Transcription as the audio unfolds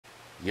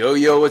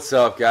Yo, what's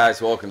up,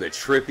 guys? Welcome to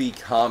Trippy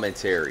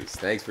Commentaries.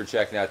 Thanks for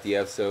checking out the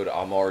episode.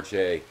 I'm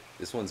RJ.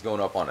 This one's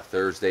going up on a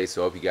Thursday,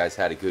 so I hope you guys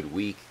had a good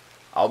week.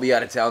 I'll be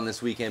out of town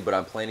this weekend, but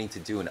I'm planning to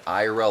do an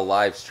IRL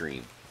live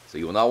stream, so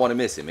you will not want to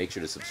miss it. Make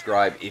sure to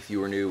subscribe if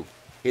you are new.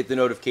 Hit the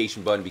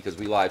notification button because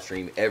we live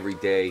stream every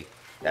day.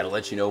 That'll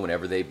let you know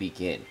whenever they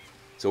begin.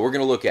 So we're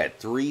going to look at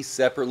 3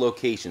 separate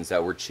locations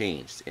that were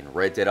changed in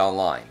Red Dead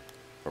Online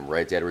from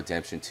Red Dead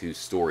Redemption 2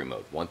 Story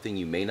Mode. One thing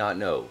you may not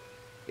know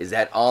is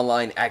that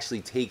online actually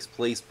takes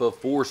place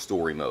before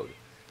story mode,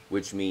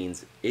 which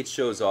means it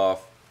shows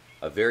off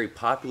a very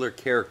popular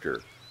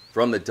character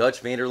from the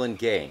Dutch Van der Linde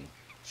gang,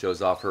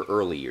 shows off her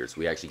early years.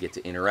 We actually get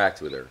to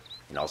interact with her,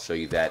 and I'll show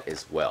you that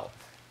as well.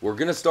 We're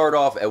going to start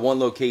off at one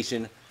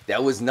location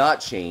that was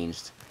not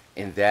changed,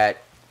 and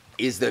that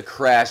is the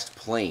crashed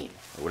plane,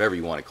 or whatever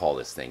you want to call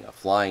this thing, a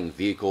flying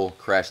vehicle,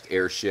 crashed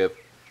airship.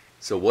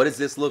 So what does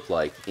this look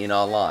like in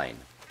online?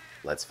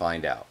 Let's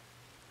find out.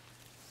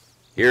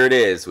 Here it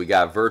is. We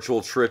got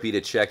Virtual Trippy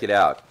to check it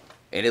out.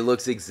 And it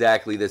looks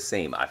exactly the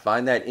same. I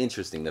find that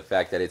interesting, the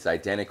fact that it's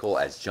identical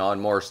as John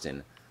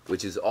Marston,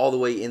 which is all the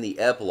way in the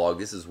epilogue.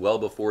 This is well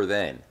before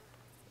then.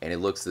 And it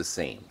looks the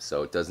same.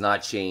 So it does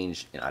not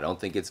change, and I don't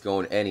think it's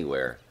going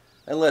anywhere.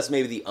 Unless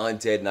maybe the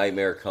Undead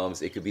Nightmare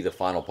comes. It could be the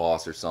final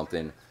boss or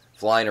something.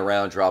 Flying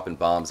around, dropping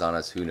bombs on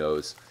us, who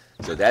knows.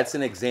 So that's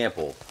an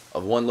example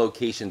of one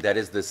location that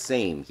is the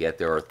same, yet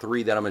there are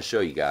 3 that I'm going to show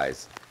you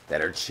guys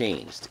that are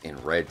changed in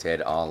Red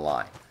Dead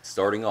Online.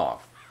 Starting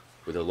off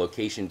with a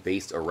location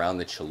based around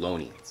the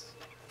Chelonians.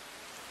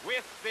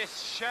 With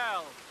this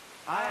shell,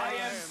 I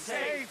am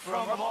safe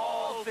from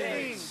all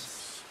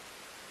things.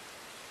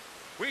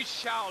 We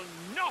shall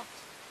not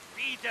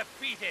be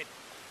defeated.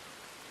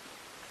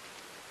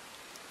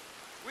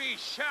 We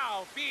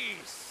shall be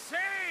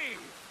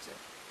saved.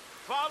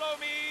 Follow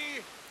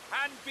me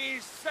and be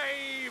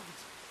saved.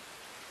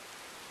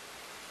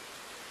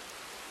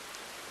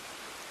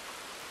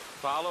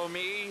 Follow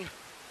me.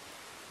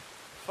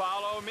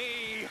 Follow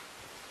me.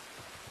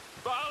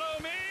 Follow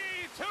me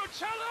to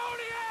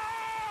Chelonia!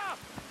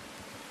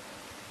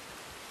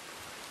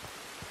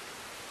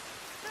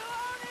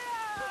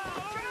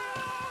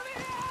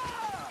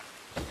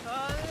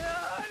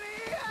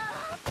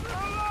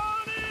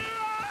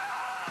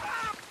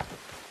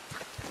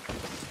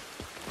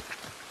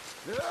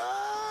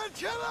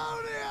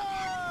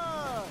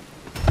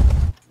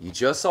 You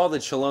just saw the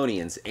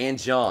Chelonians and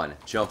John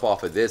jump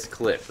off of this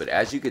cliff, but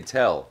as you could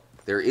tell,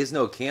 there is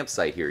no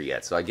campsite here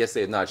yet, so I guess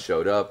they have not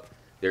showed up.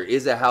 There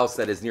is a house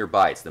that is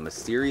nearby. It's the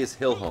mysterious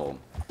hill home,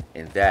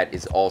 and that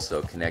is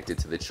also connected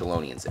to the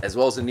Chelonians, as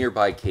well as a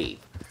nearby cave.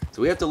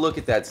 So we have to look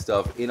at that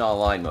stuff in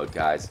online mode,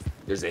 guys.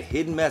 There's a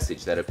hidden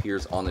message that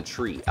appears on the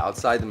tree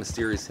outside the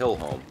mysterious hill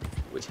home,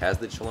 which has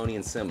the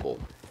Chelonian symbol.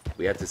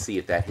 We have to see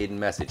if that hidden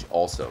message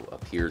also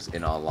appears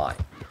in online.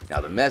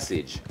 Now the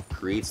message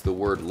creates the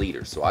word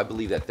leader, so I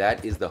believe that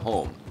that is the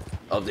home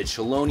of the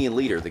Chelonian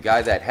leader, the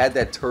guy that had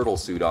that turtle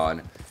suit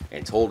on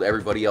and told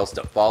everybody else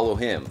to follow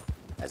him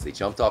as they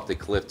jumped off the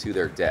cliff to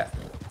their death.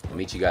 I'll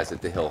meet you guys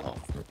at the hill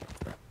home.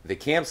 The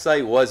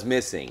campsite was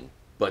missing,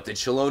 but the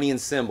Chelonian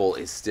symbol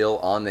is still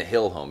on the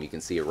hill home. You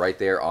can see it right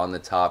there on the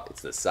top.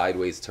 It's the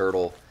sideways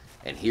turtle,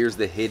 and here's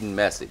the hidden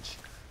message.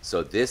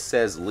 So this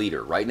says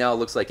leader. Right now it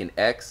looks like an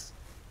X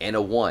and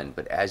a 1,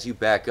 but as you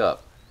back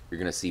up, you're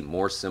going to see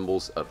more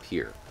symbols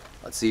appear.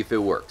 Let's see if it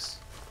works.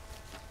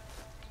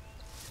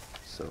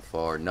 So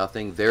far,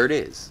 nothing. There it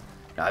is.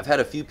 Now, I've had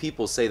a few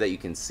people say that you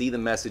can see the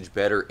message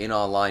better in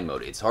online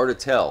mode. It's hard to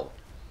tell.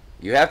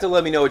 You have to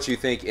let me know what you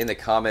think in the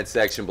comment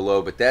section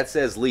below, but that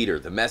says leader.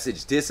 The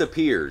message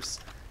disappears.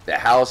 The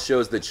house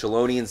shows the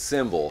Chelonian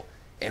symbol,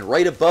 and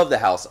right above the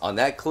house on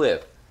that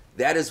cliff,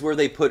 that is where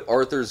they put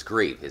Arthur's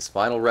grave. His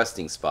final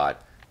resting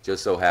spot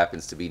just so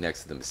happens to be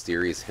next to the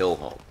mysterious hill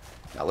home.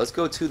 Now let's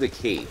go to the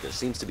cave. There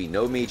seems to be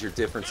no major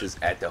differences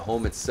at the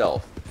home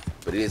itself,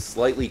 but it is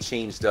slightly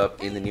changed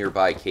up in the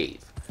nearby cave.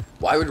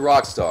 Why would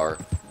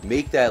Rockstar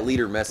make that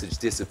leader message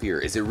disappear?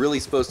 Is it really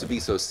supposed to be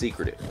so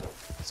secretive?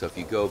 So if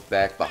you go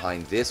back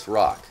behind this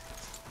rock,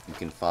 you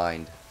can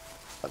find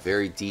a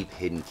very deep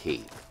hidden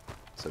cave.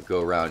 So go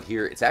around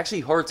here. It's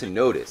actually hard to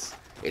notice.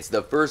 It's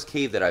the first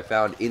cave that I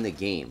found in the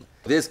game.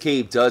 This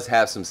cave does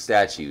have some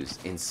statues.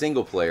 In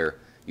single player,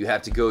 you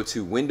have to go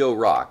to Window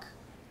Rock,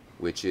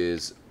 which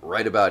is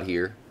right about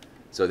here.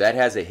 So that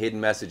has a hidden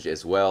message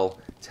as well,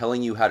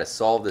 telling you how to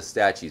solve the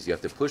statues. You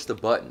have to push the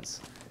buttons,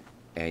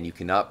 and you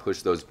cannot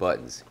push those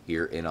buttons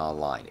here in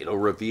online. It'll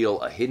reveal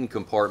a hidden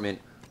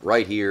compartment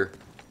right here.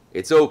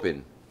 It's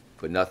open,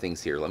 but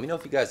nothing's here. Let me know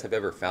if you guys have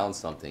ever found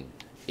something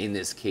in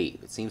this cave.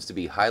 It seems to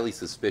be highly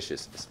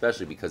suspicious,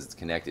 especially because it's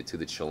connected to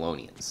the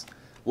Chelonians.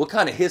 What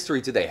kind of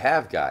history do they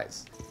have,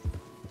 guys?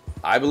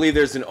 I believe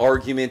there's an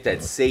argument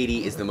that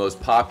Sadie is the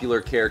most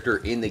popular character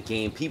in the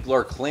game. People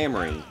are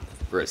clamoring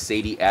for a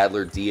Sadie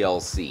Adler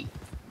DLC.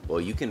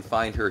 Well, you can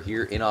find her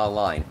here in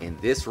online in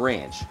this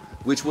ranch,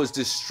 which was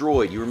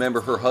destroyed. You remember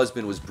her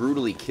husband was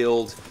brutally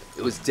killed.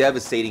 It was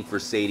devastating for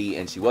Sadie,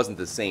 and she wasn't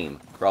the same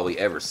probably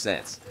ever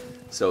since.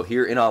 So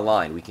here in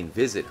online, we can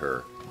visit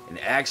her and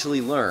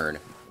actually learn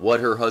what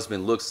her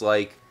husband looks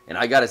like. And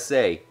I gotta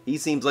say, he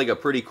seems like a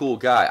pretty cool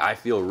guy. I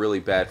feel really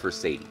bad for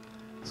Sadie.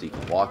 So you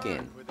can walk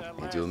in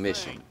and do a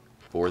mission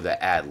for the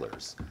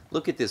Adlers.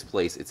 Look at this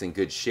place. It's in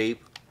good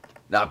shape,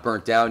 not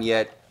burnt down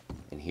yet.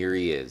 And here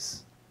he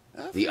is,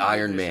 the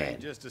Iron Man,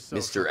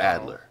 Mr.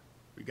 Adler.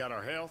 We got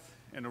our health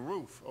and a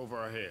roof over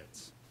our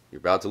heads. You're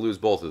about to lose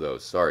both of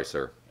those. Sorry,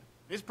 sir.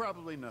 It's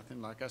probably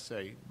nothing, like I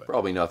say, but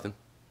Probably nothing.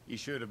 he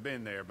should have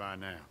been there by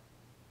now.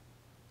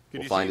 Could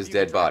We'll you find see his if you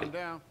can dead track body. him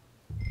down?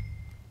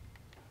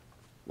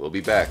 We'll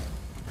be back.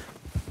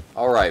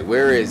 All right,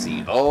 where is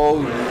he?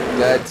 Oh,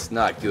 that's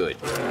not good.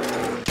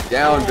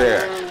 Down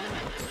there.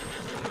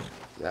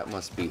 That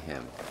must be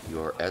him.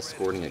 You are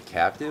escorting a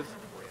captive?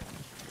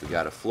 We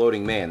got a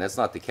floating man. That's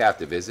not the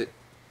captive, is it?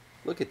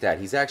 Look at that.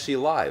 He's actually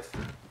alive.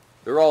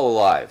 They're all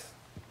alive.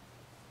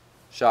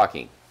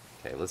 Shocking.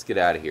 Okay, let's get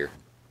out of here.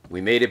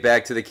 We made it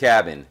back to the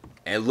cabin,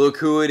 and look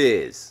who it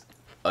is.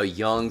 A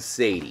young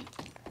Sadie.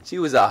 She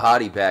was a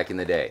hottie back in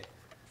the day.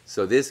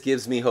 So this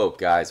gives me hope,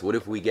 guys. What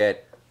if we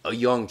get a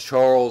young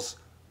Charles,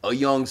 a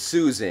young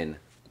Susan,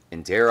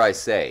 and dare I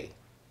say,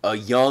 a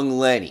young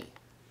Lenny?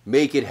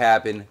 Make it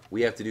happen.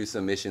 We have to do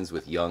some missions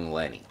with young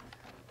Lenny.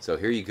 So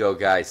here you go,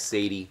 guys.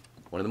 Sadie,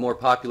 one of the more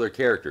popular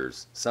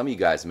characters. Some of you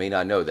guys may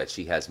not know that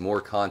she has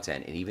more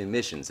content and even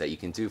missions that you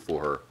can do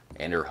for her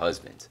and her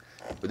husband.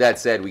 With that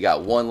said, we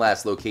got one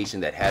last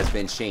location that has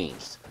been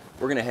changed.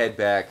 We're going to head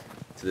back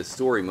to the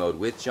story mode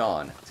with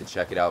John to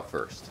check it out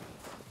first.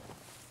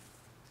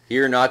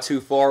 Here, not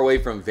too far away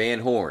from Van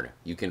Horn,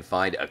 you can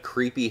find a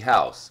creepy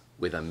house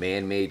with a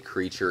man-made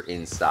creature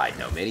inside.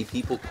 Now, many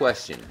people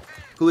question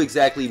who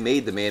exactly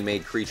made the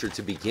man-made creature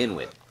to begin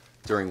with.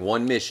 During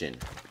one mission,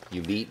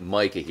 you meet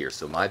Micah here,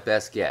 so my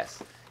best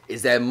guess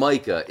is that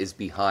Micah is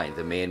behind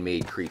the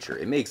man-made creature.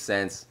 It makes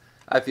sense.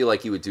 I feel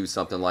like he would do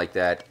something like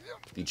that.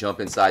 If you jump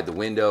inside the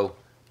window,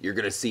 you're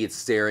going to see it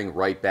staring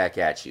right back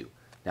at you.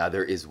 Now,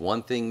 there is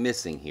one thing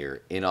missing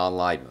here in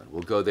online mode.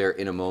 We'll go there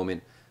in a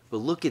moment. But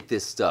look at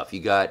this stuff.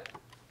 You got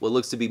what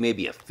looks to be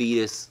maybe a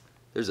fetus.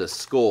 There's a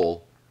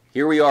skull.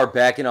 Here we are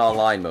back in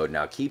online mode.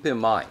 Now, keep in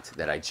mind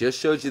that I just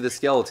showed you the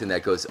skeleton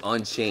that goes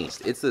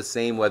unchanged. It's the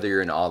same whether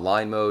you're in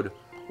online mode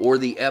or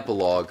the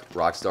epilogue.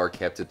 Rockstar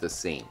kept it the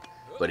same.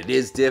 But it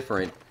is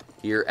different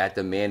here at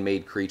the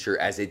man-made creature.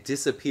 As it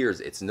disappears,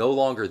 it's no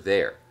longer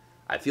there.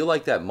 I feel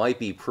like that might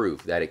be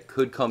proof that it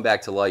could come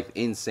back to life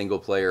in single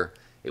player.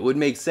 It would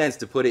make sense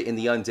to put it in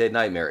the Undead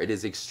Nightmare. It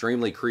is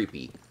extremely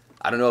creepy.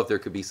 I don't know if there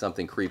could be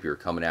something creepier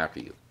coming after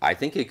you. I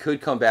think it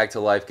could come back to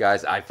life,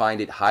 guys. I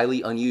find it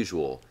highly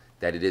unusual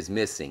that it is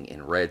missing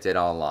in Red Dead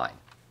Online.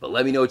 But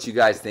let me know what you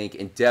guys think,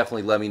 and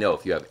definitely let me know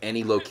if you have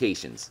any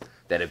locations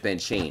that have been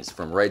changed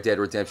from Red Dead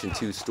Redemption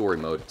 2 Story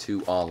Mode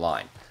to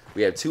Online.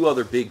 We have 2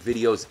 other big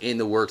videos in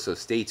the works, so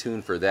stay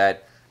tuned for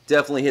that.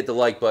 Definitely hit the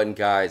like button,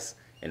 guys,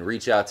 and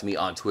reach out to me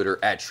on Twitter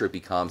at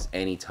TrippyComs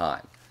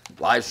anytime.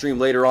 Live stream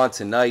later on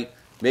tonight.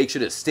 Make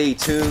sure to stay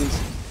tuned,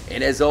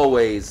 and as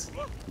always,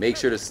 make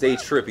sure to stay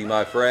trippy,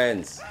 my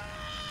friends.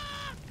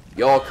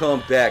 Y'all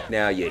come back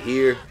now, you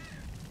hear?